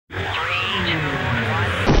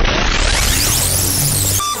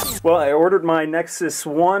Well, I ordered my Nexus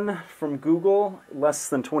One from Google less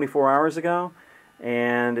than 24 hours ago,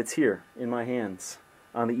 and it's here in my hands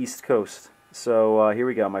on the East Coast. So here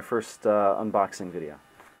we go, my first unboxing video.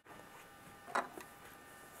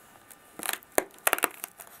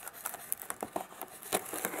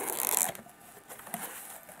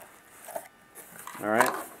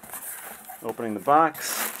 Alright, opening the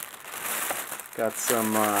box, got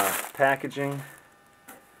some packaging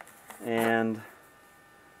and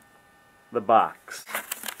the box,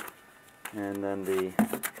 and then the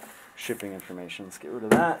shipping information. Let's get rid of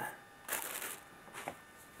that.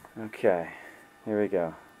 Okay, here we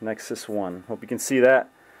go. Nexus One. Hope you can see that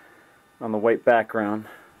on the white background.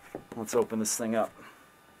 Let's open this thing up.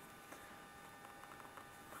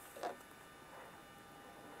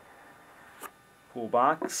 Cool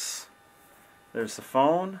box. There's the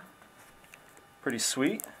phone. Pretty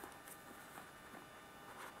sweet.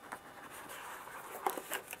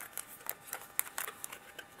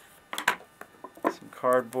 Some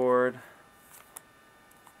cardboard.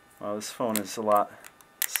 Wow, this phone is a lot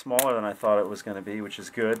smaller than I thought it was going to be, which is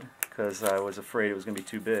good because I was afraid it was going to be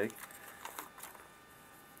too big.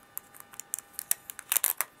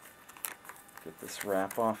 Get this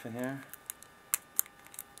wrap off of here.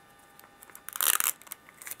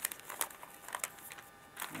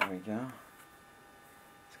 There we go.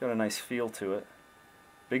 It's got a nice feel to it.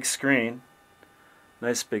 Big screen.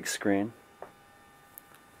 Nice big screen.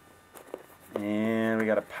 And we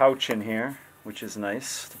got a pouch in here, which is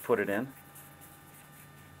nice to put it in.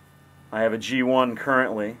 I have a G1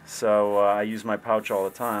 currently, so I use my pouch all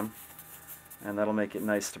the time, and that'll make it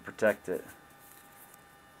nice to protect it.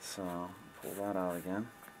 So, pull that out again.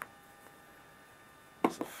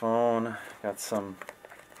 There's the phone. Got some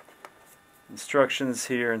instructions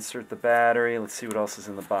here. Insert the battery. Let's see what else is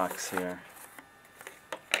in the box here.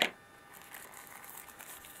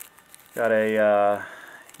 Got a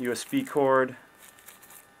USB cord.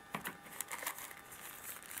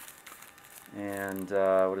 And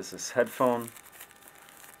what is this? Headphone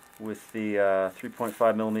with the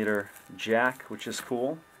 3.5mm jack, which is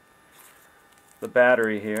cool. The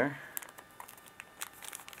battery here.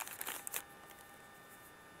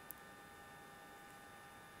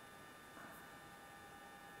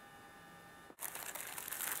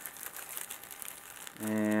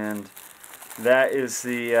 And that is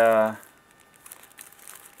the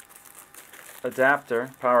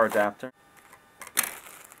adapter, power adapter.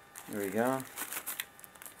 There we go.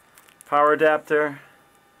 Power adapter,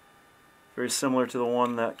 very similar to the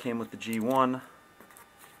one that came with the G1.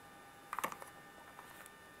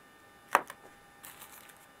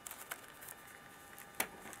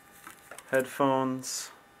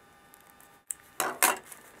 Headphones.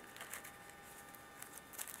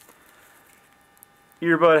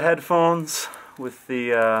 Earbud headphones with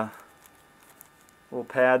the little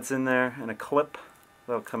pads in there and a clip.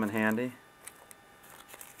 That'll come in handy.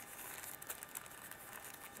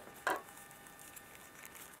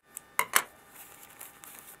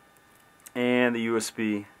 And the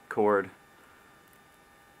USB cord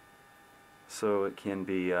so it can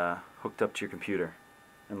be hooked up to your computer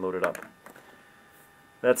and loaded up.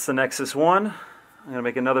 That's the Nexus One. I'm going to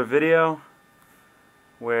make another video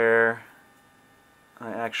where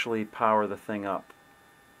I actually power the thing up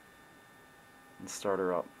and start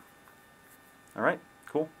her up. Alright,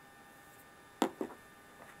 cool.